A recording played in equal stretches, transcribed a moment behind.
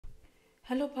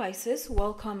Hello Pisces,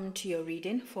 welcome to your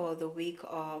reading for the week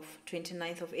of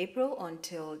 29th of April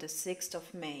until the 6th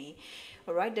of May.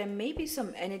 Alright, there may be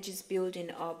some energies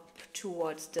building up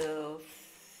towards the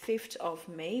 5th of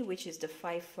May, which is the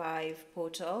 5-5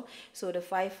 portal. So the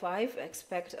 5-5,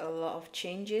 expect a lot of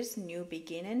changes, new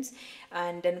beginnings,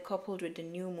 and then coupled with the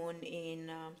new moon in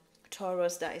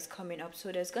Taurus that is coming up.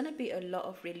 So there's going to be a lot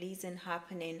of releasing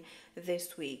happening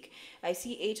this week. I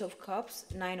see 8 of Cups,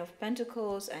 9 of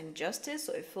Pentacles, and Justice.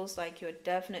 So it feels like you're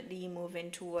definitely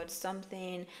moving towards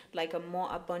something like a more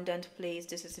abundant place.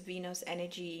 This is Venus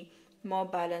energy, more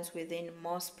balance within,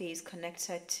 more space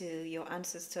connected to your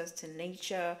ancestors, to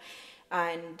nature.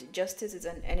 And Justice is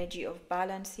an energy of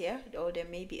balance here, or there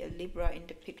may be a Libra in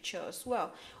the picture as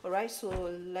well. All right,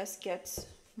 so let's get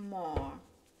more.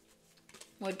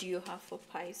 What do you have for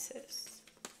Pisces?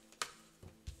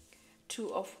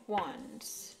 2 of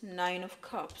Wands, 9 of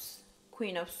Cups,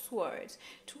 Queen of Swords.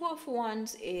 2 of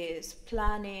Wands is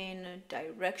planning,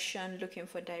 direction, looking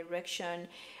for direction.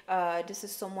 This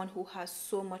is someone who has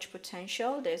so much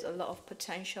potential. There's a lot of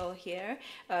potential here.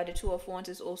 The 2 of Wands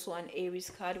is also an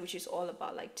Aries card, which is all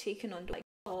about like taking on like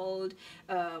called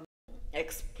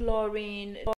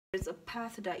exploring. There's a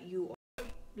path that you are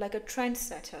like a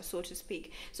trendsetter, so to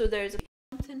speak. So there's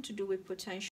something to do with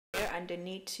potential here and the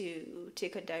need to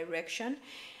take a direction.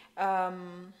 I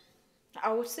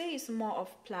would say it's more of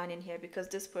planning here because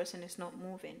this person is not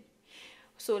moving.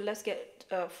 So let's get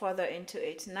further into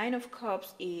it. 9 of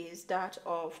Cups is that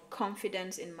of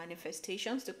confidence in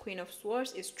manifestations. The Queen of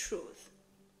Swords is truth.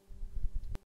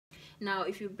 Now,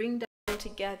 if you bring that all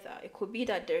together, it could be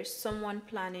that there's someone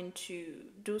planning to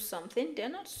do something. They're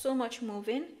not so much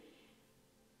moving,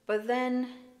 but then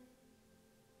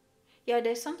yeah,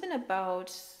 there's something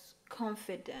about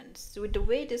confidence. With the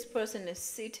way this person is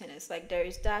sitting, it's like there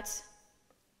is that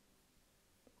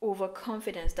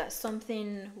overconfidence that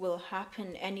something will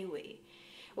happen anyway.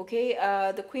 Okay,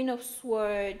 the Queen of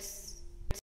Swords,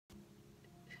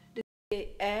 the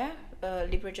air,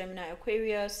 Libra, Gemini,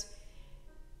 Aquarius.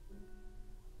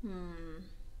 This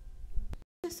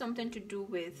is something to do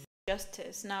with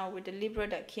justice. Now, with the Libra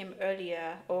that came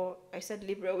earlier, or I said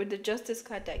Libra, with the Justice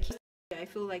card that came, I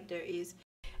feel like there is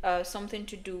something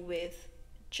to do with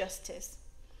justice.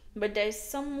 But there's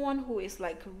someone who is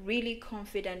like really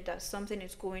confident that something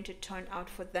is going to turn out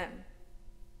for them.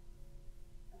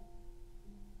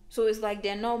 So it's like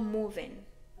they're not moving.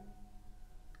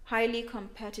 Highly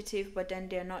competitive, but then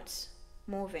they're not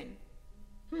moving.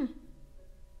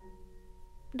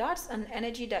 That's an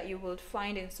energy that you will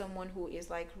find in someone who is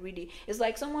like really, it's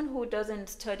like someone who doesn't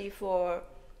study for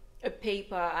a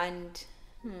paper and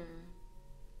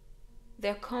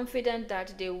they're confident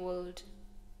that they would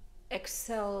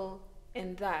excel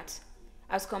in that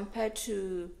as compared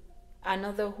to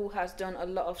another who has done a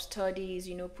lot of studies,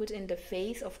 you know, put in the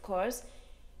faith, of course,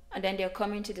 and then they're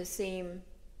coming to the same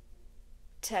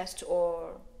test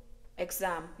or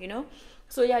exam, you know.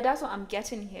 So yeah, that's what I'm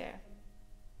getting here.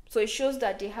 So it shows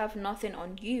that they have nothing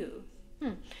on you.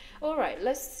 All right,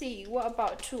 let's see. What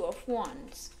about 2 of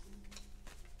Wands?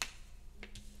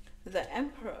 The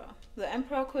Emperor. The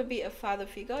Emperor could be a father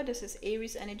figure. This is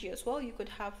Aries energy as well. You could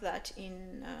have that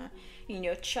in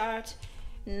your chart.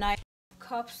 9 of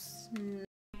Cups,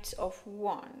 Knight of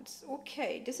Wands.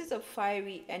 Okay, this is a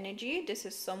fiery energy. This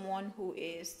is someone who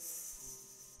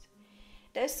is,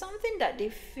 there's something that they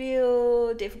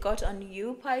feel they've got on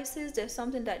you, Pisces. There's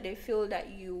something that they feel that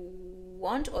you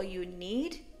want or you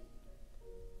need.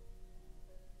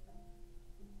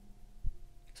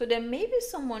 So there may be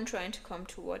someone trying to come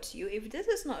towards you. If this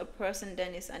is not a person,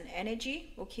 then it's an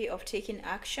energy, okay, of taking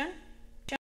action.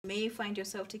 You may find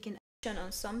yourself taking action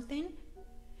on something.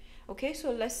 Okay,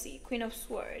 so let's see. Queen of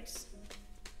Swords.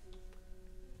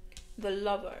 The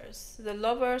Lovers. The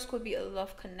Lovers could be a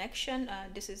love connection.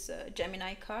 This is a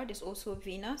Gemini card. It's also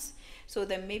Venus. So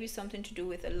there may be something to do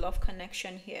with a love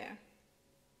connection here.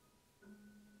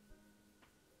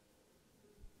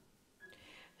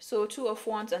 So 2 of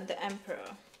Wands and the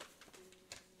Emperor.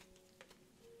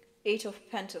 8 of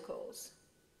Pentacles.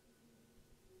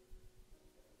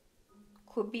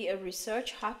 Could be a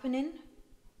research happening.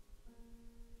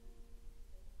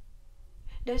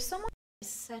 There's someone who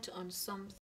is set on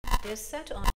something. They're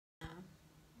set on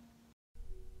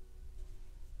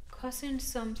causing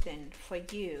something for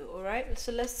you. All right.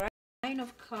 So let's 9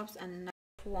 of Cups and 9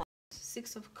 of Wands.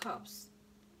 6 of Cups.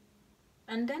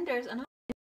 And then there's another.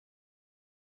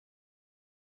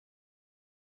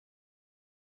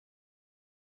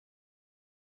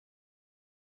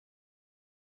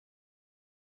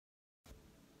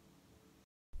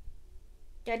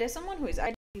 Yeah, there's someone who is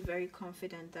actually very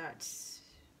confident that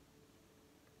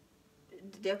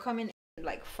they're coming in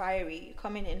like fiery,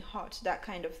 coming in hot, that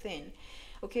kind of thing.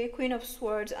 Okay, Queen of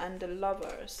Swords and the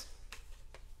Lovers,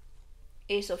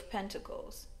 Ace of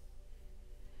Pentacles.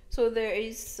 So there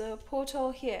is a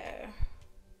portal here.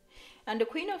 And the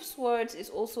Queen of Swords is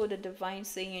also the divine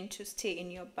saying to stay in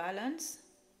your balance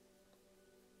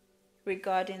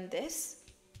regarding this.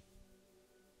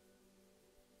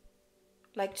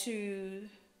 Like to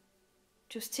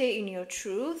stay in your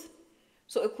truth.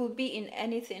 So it could be in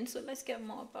anything. So let's get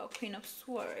more about Queen of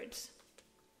Swords.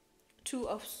 Two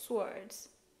of Swords.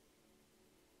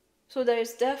 So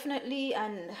there's definitely,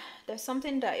 and there's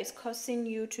something that is causing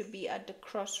you to be at the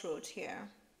crossroads here.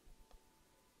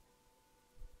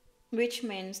 Which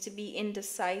means to be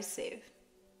indecisive.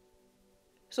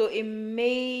 So it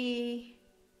may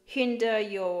hinder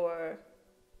your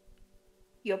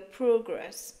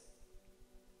progress.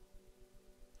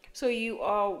 So you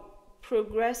are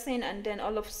progressing and then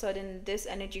all of a sudden this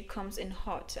energy comes in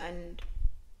hot and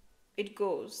it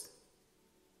goes.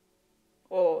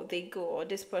 Or they go, or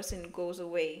this person goes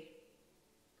away.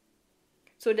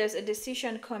 So there's a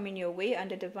decision coming your way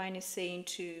and the divine is saying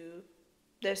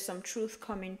there's some truth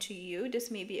coming to you.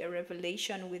 This may be a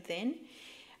revelation within.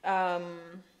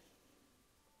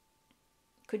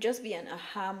 Could just be an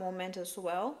aha moment as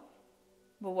well.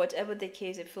 But whatever the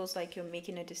case, it feels like you're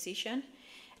making a decision.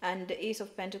 And the Ace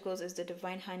of Pentacles is the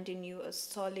divine handing you a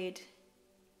solid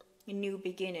new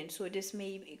beginning. So this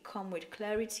may come with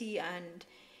clarity and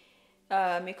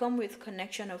may come with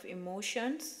connection of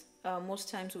emotions. Most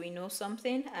times we know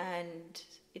something and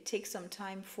it takes some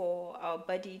time for our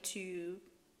body to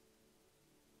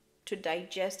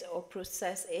digest or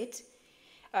process it.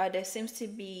 There seems to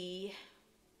be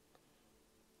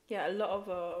a lot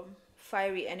of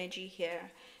fiery energy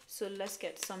here. So let's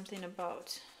get something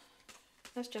about,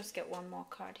 let's just get one more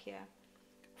card here.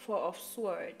 Four of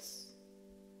Swords,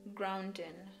 grounding.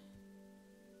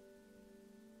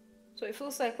 So it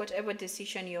feels like whatever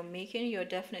decision you're making, you're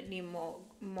definitely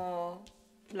more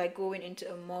like going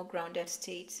into a more grounded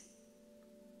state.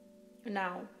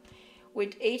 Now,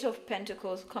 with Eight of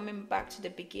Pentacles, coming back to the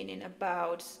beginning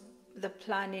about the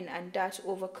planning and that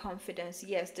overconfidence.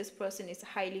 Yes, this person is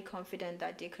highly confident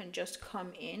that they can just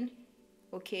come in,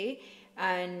 okay?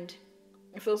 And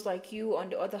it feels like you, on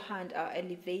the other hand, are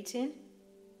elevating.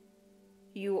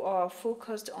 You are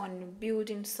focused on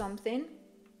building something.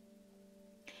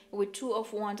 With Two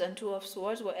of Wands and Two of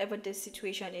Swords, whatever this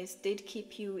situation is, did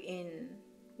keep you in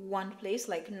one place,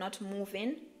 like not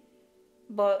moving.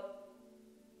 But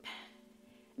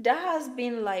that has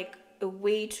been like a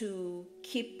way to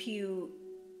keep you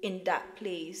in that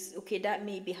place. Okay, that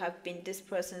maybe have been this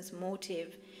person's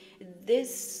motive. This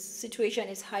situation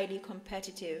is highly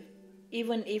competitive,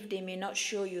 even if they may not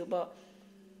show you, but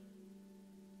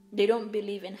they don't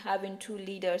believe in having two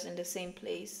leaders in the same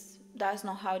place. That's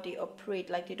not how they operate.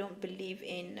 Like, they don't believe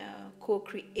in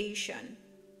co-creation.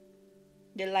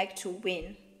 They like to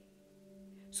win.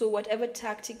 So whatever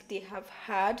tactic they have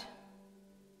had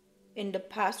in the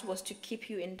past was to keep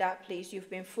you in that place. You've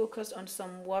been focused on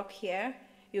some work here.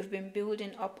 You've been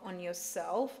building up on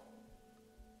yourself.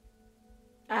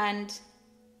 And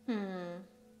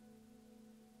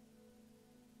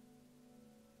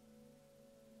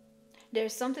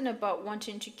there's something about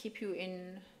wanting to keep you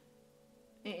in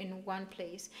one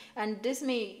place, and this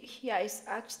may is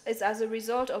as a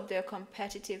result of their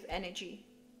competitive energy.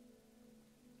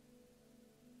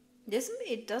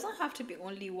 It doesn't have to be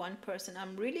only one person.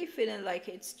 I'm really feeling like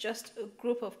it's just a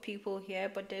group of people here,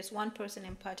 but there's one person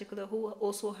in particular who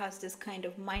also has this kind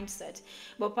of mindset.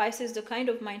 But Pisces, the kind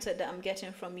of mindset that I'm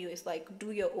getting from you is like,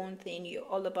 do your own thing. You're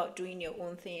all about doing your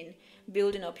own thing,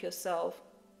 building up yourself.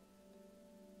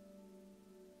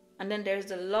 And then there's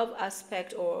the love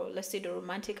aspect, or let's say the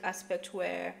romantic aspect,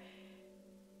 where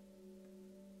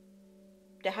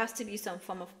there has to be some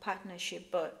form of partnership.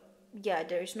 But yeah,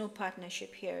 there is no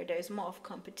partnership here. There is more of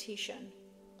competition.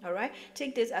 All right,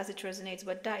 take this as it resonates,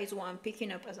 but that is what I'm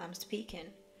picking up as I'm speaking.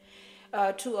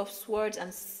 Two of Swords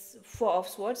and Four of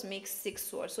Swords makes Six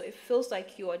Swords. So it feels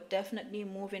like you are definitely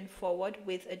moving forward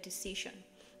with a decision.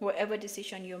 Whatever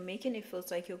decision you're making, it feels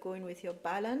like you're going with your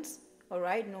balance. All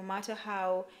right, no matter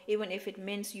how, even if it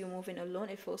means you moving alone,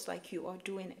 it feels like you are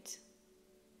doing it.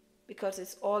 Because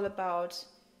it's all about,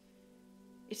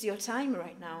 it's your time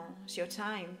right now. It's your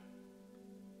time.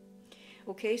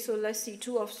 Okay, so let's see.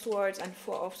 Two of Swords and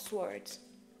Four of Swords.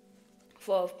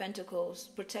 Four of Pentacles,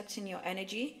 protecting your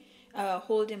energy,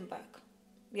 holding back.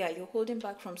 Yeah, you're holding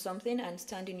back from something and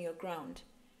standing your ground.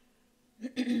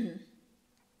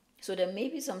 So there may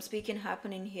be some speaking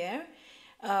happening here.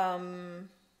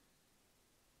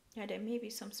 Yeah, there may be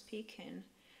some speaking.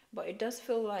 but it does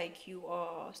feel like you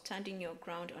are standing your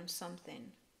ground on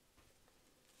something.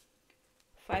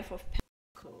 5 of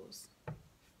Pentacles.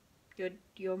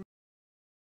 Your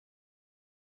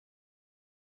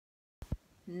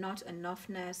not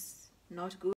enoughness,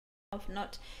 not good enough,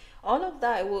 not all of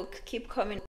that will keep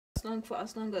coming as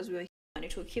long as we're here, and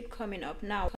it will keep coming up.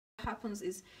 Now what happens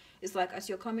is like as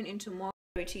you're coming into more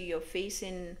clarity, you're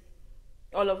facing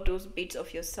all of those bits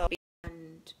of yourself,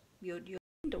 and you're doing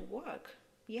the work.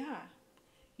 Yeah,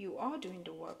 you are doing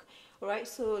the work. All right,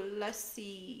 so let's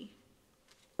see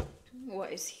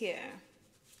what is here.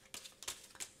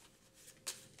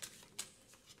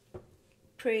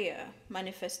 Prayer,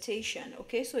 manifestation.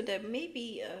 Okay, so there may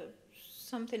be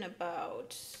something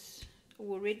about,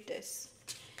 we'll read this.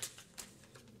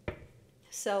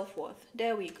 Self-worth.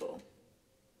 There we go.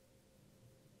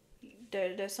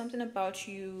 There's something about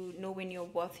you knowing your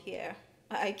worth here.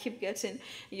 I keep getting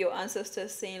your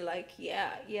ancestors saying like,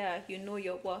 yeah, you know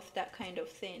your worth, that kind of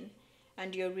thing.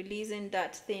 And you're releasing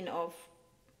that thing of,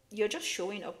 you're just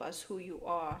showing up as who you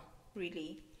are,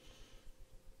 really.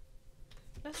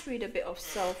 Let's read a bit of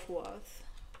self-worth.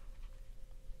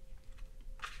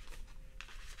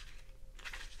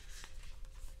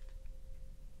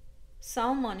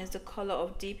 Salmon is the color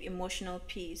of deep emotional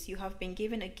peace. You have been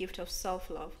given a gift of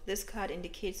self-love. This card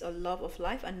indicates a love of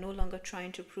life and no longer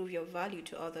trying to prove your value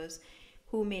to others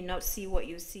who may not see what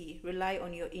you see. Rely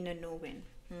on your inner knowing.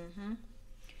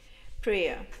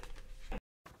 Prayer.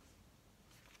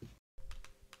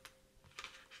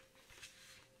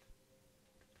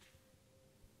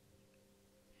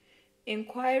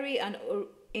 Inquiry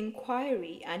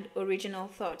and original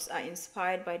thoughts are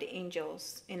inspired by the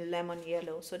angels in lemon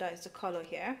yellow. So that is the color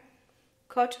here.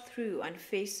 Cut through and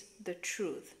face the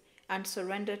truth and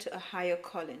surrender to a higher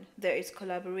calling. There is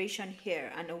collaboration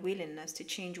here and a willingness to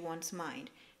change one's mind.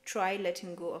 Try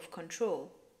letting go of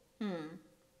control.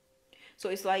 So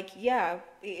it's like, yeah,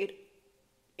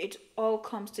 it all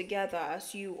comes together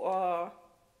as you are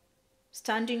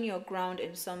standing your ground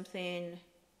in something.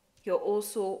 You're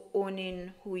also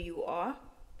owning who you are,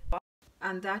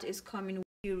 and that is coming with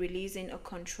you releasing a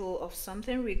control of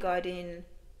something regarding,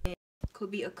 it could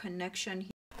be a connection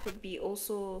here, could be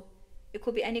also, it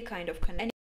could be any kind of connection.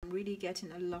 I'm really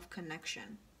getting a love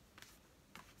connection.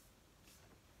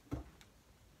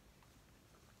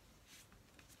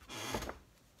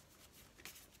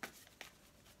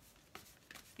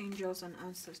 Angels and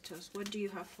ancestors, what do you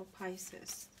have for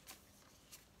Pisces?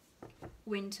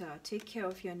 Winter, take care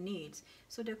of your needs.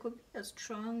 So there could be a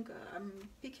strong, I'm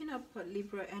picking up a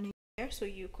Libra energy there, so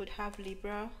you could have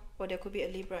Libra, or there could be a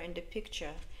Libra in the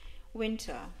picture.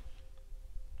 Winter.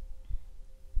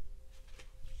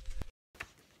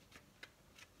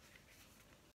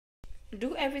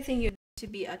 Do everything you need to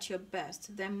be at your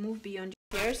best, then move beyond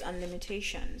your fears and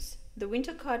limitations. The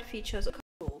Winter card features a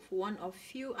wolf, one of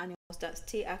few animals that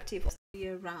stay active all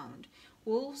year round.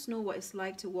 Wolves know what it's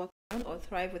like to walk around or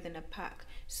thrive within a pack.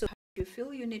 So if you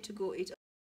feel you need to go eat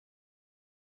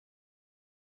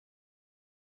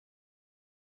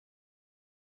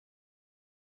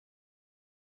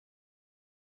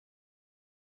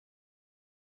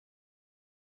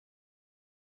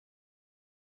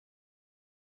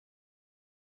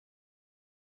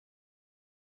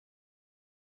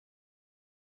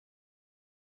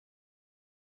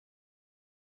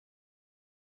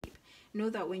know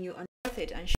that when you unearth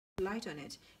it and shine light on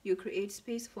it, you create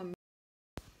space for me.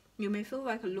 You may feel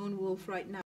like a lone wolf right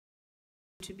now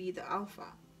to be the alpha.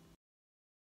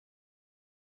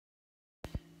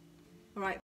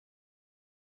 Alright.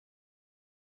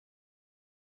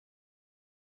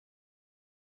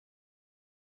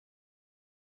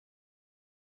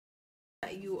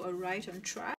 You are right on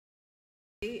track.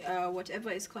 Whatever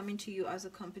is coming to you as a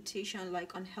competition,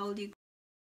 like unhealthy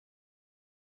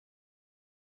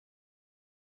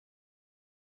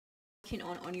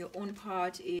on your own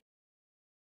part, is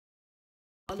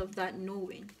all of that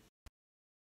knowing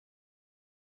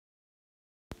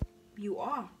you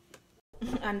are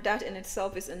and that in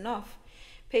itself is enough.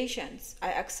 Patience,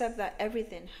 I accept that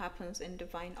everything happens in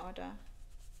divine order.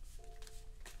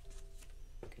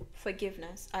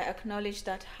 Forgiveness, I acknowledge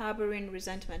that harboring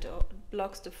resentment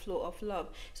blocks the flow of love.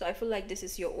 So I feel like this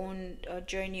is your own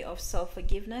journey of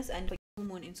self-forgiveness, and the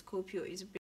moon in Scorpio is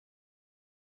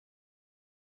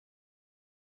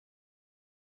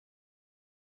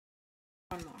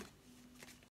one more.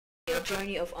 Your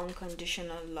journey of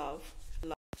unconditional love.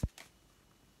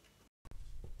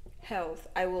 Health,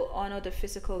 I will honor the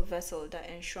physical vessel that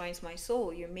enshrines my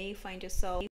soul. You may find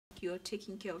yourself, you're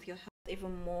taking care of your health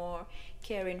even more,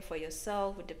 caring for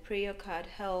yourself. With the prayer card,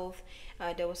 health,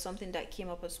 there was something that came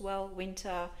up as well.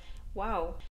 Winter,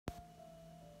 wow,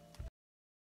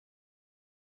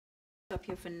 Stop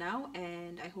here for now,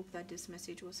 and I hope that this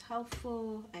message was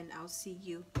helpful, and I'll see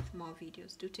you with more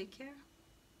videos. Do take care.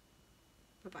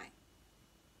 Bye bye.